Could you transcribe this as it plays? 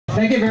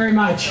Thank you very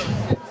much.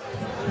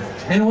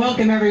 And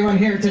welcome everyone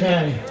here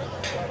today.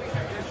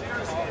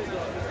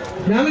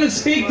 Now I'm going to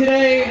speak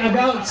today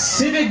about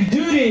civic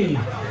duty.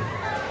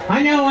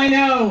 I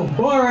know,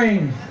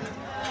 boring.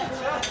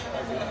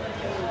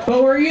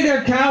 But we're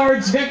either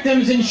cowards,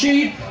 victims, and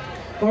sheep,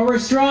 or we're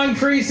strong,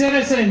 free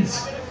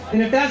citizens.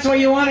 And if that's what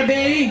you want to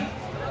be,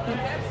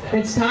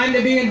 it's time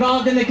to be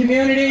involved in the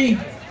community.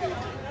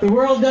 The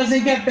world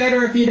doesn't get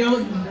better if you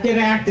don't get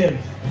active.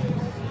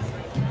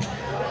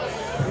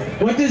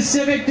 What does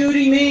civic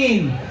duty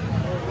mean?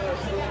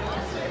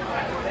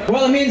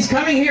 Well, it means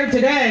coming here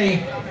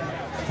today.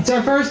 It's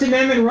our First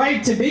Amendment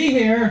right to be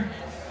here.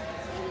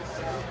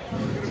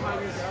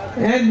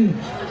 And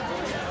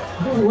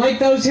like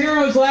those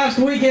heroes last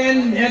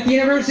weekend at the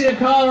University of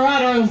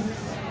Colorado,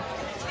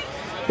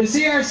 the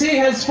CRC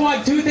has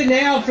fought tooth and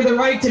nail for the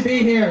right to be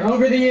here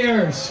over the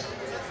years.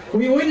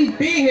 We wouldn't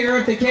be here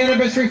if the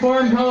Cannabis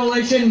Reform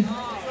Coalition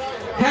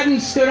hadn't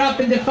stood up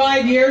and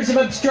defied years of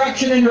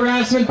obstruction and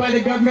harassment by the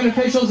government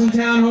officials in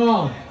Town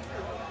Hall.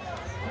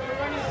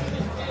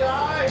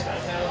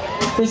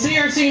 The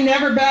CRC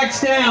never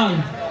backs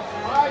down.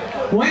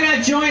 Why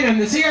not join them?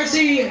 The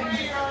CRC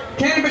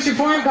Cannabis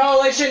Reform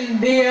Coalition,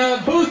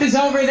 the booth is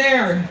over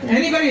there.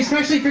 Anybody,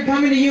 especially if you're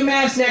coming to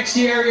UMass next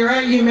year, you're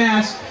at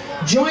UMass,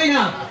 join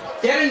up,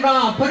 get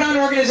involved, put on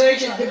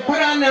organizations,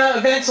 put on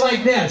events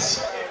like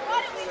this.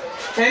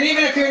 And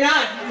even if you're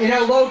not,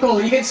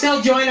 local, you can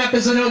still join up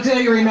as an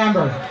auxiliary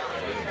member.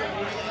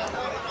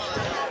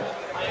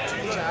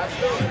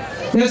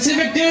 Now,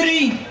 civic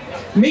duty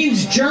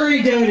means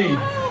jury duty.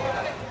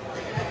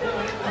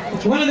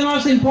 One of the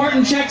most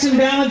important checks and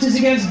balances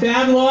against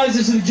bad laws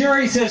is the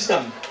jury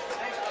system.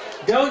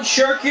 Don't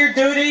shirk your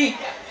duty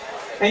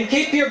and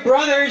keep your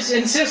brothers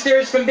and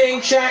sisters from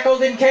being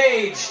shackled and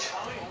caged.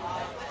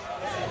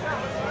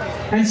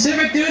 And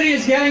civic duty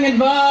is getting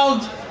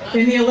involved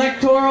in the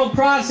electoral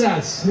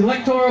process,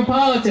 electoral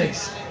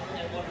politics.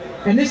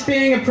 And this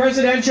being a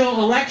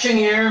presidential election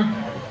year,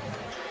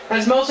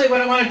 that's mostly what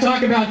I want to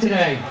talk about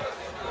today.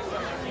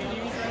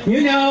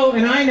 You know,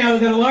 and I know,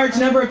 that a large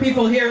number of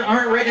people here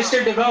aren't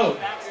registered to vote.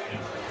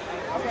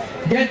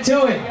 Get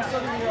to it.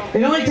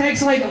 It only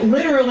takes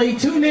literally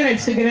 2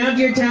 minutes to get out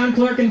to your town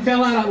clerk and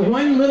fill out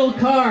one little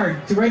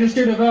card to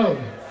register to vote.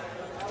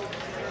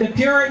 The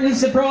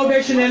Puritans, the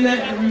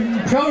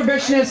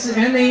Prohibitionists,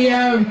 and the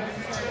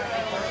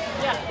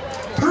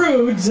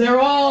prudes, they're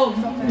all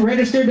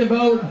registered to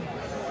vote.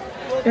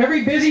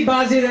 Every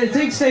busybody that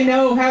thinks they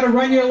know how to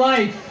run your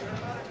life,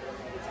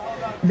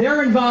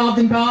 they're involved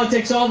in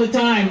politics all the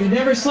time. It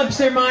never slips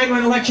their mind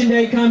when election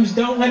day comes.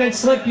 Don't let it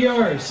slip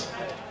yours.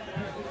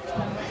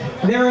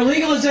 There are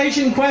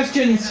legalization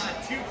questions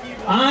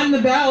on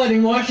the ballot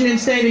in Washington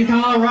State and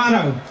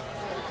Colorado.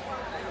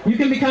 You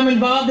can become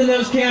involved in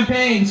those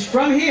campaigns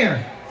from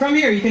here. From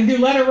here, you can do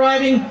letter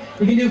writing,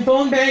 you can do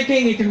phone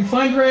banking, you can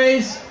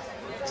fundraise.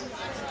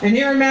 And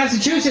here in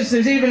Massachusetts,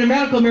 there's even a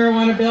medical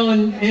marijuana bill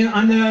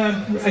on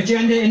the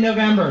agenda in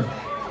November.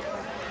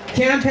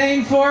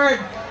 Campaign for it,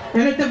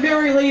 and at the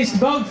very least,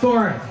 vote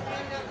for it.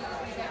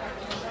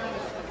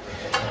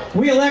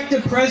 We elect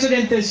a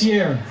president this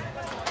year.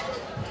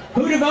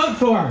 Who to vote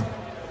for?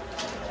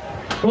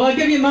 Well, I'll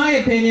give you my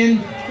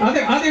opinion.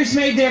 Others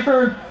may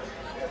differ,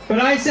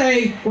 but I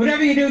say,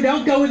 whatever you do,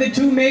 don't go with the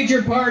two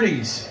major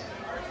parties.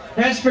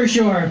 That's for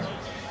sure.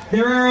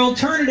 There are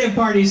alternative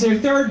parties. There are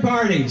third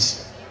parties.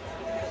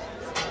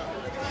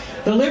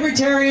 The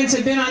Libertarians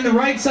have been on the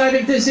right side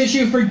of this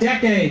issue for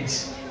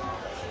decades.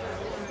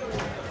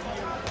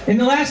 In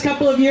the last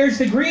couple of years,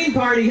 the Green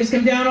Party has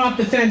come down off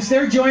the fence.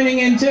 They're joining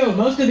in too.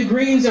 Most of the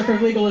Greens are for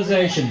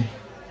legalization.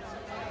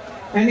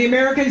 And the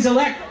Americans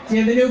elect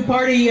the new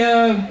party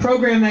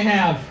program they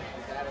have.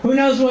 Who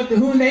knows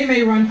whom they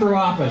may run for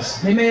office.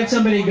 They may have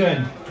somebody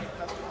good.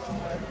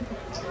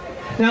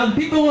 Now,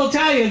 people will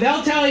tell you,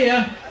 they'll tell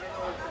you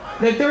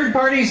that third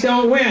parties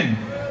don't win.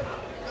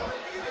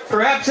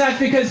 Perhaps that's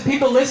because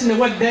people listen to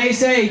what they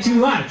say too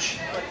much.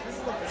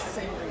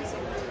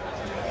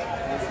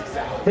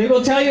 They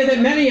will tell you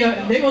that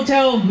they will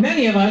tell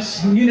many of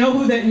us, you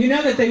know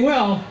that they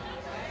will,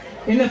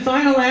 in the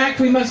final act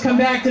we must come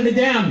back to the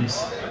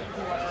Dems.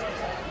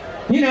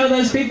 You know,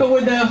 those people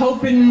with the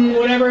hope and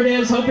whatever it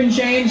is, hope and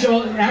change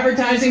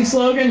advertising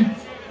slogan.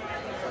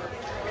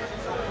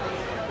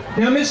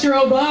 Now, Mr.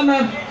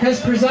 Obama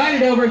has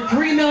presided over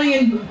 3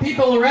 million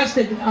people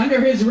arrested under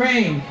his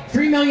reign.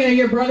 3 million of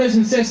your brothers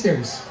and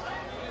sisters.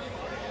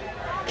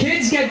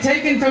 Kids get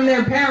taken from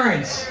their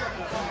parents.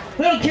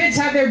 Little kids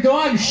have their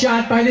dogs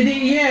shot by the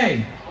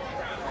DEA.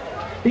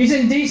 These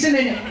indecent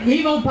and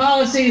evil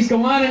policies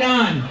go on and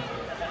on.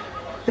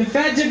 The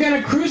feds are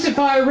going to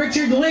crucify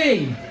Richard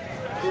Lee.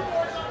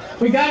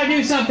 We got to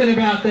do something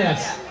about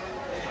this.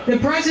 The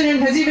president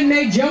has even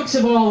made jokes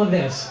of all of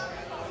this.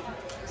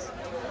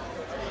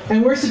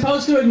 And we're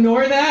supposed to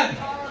ignore that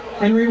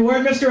and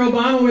reward Mr.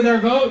 Obama with our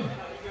vote?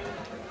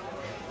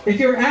 If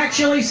you're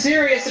actually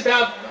serious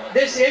about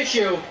this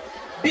issue,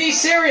 be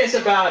serious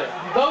about it.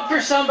 Vote for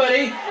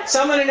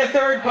someone in a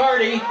third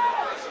party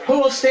who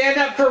will stand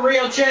up for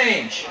real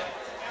change.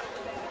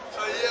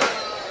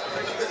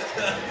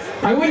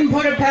 I wouldn't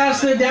put it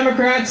past the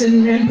Democrats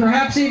and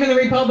perhaps even the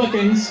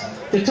Republicans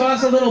to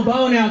toss a little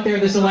bone out there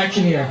this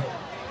election year,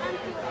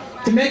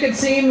 to make it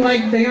seem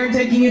like they aren't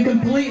taking you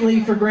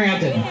completely for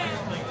granted.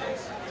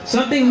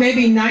 Something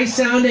maybe nice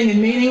sounding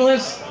and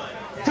meaningless,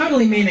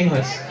 totally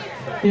meaningless.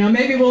 You know,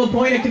 maybe we'll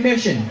appoint a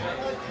commission.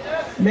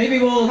 Maybe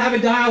we'll have a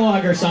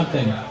dialogue or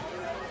something.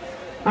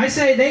 I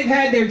say they've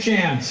had their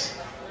chance.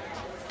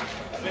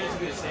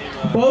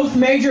 Both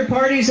major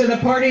parties are the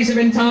parties of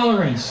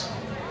intolerance.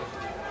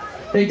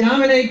 They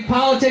dominate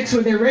politics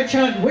with their witch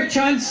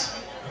hunts.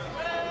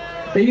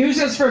 They use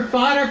us for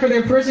fodder for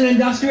their prison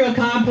industrial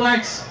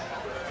complex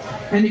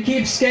and to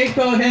keep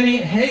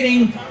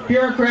scapegoat-hating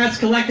bureaucrats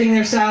collecting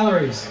their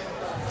salaries.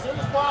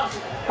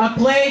 A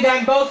plague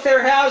on both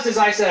their houses,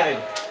 I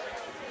say.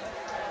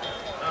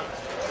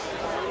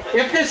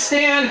 If this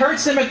stand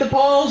hurts them at the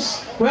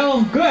polls,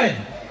 well, good.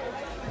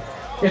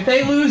 If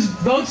they lose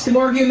votes to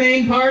more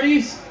humane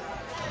parties,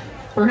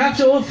 perhaps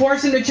it will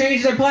force them to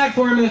change their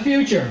platform in the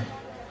future.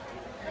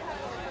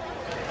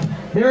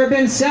 There have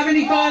been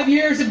 75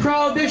 years of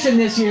prohibition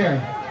this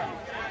year.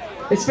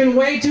 It's been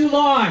way too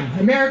long.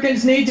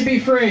 Americans need to be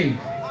free.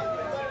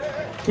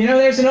 You know,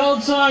 there's an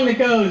old song that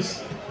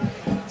goes,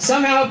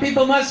 "Somehow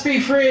people must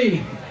be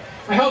free.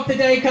 I hope the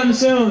day comes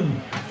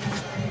soon."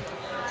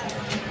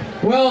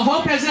 Well,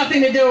 hope has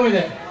nothing to do with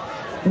it.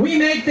 We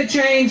make the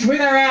change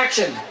with our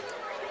action.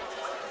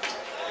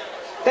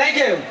 Thank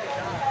you.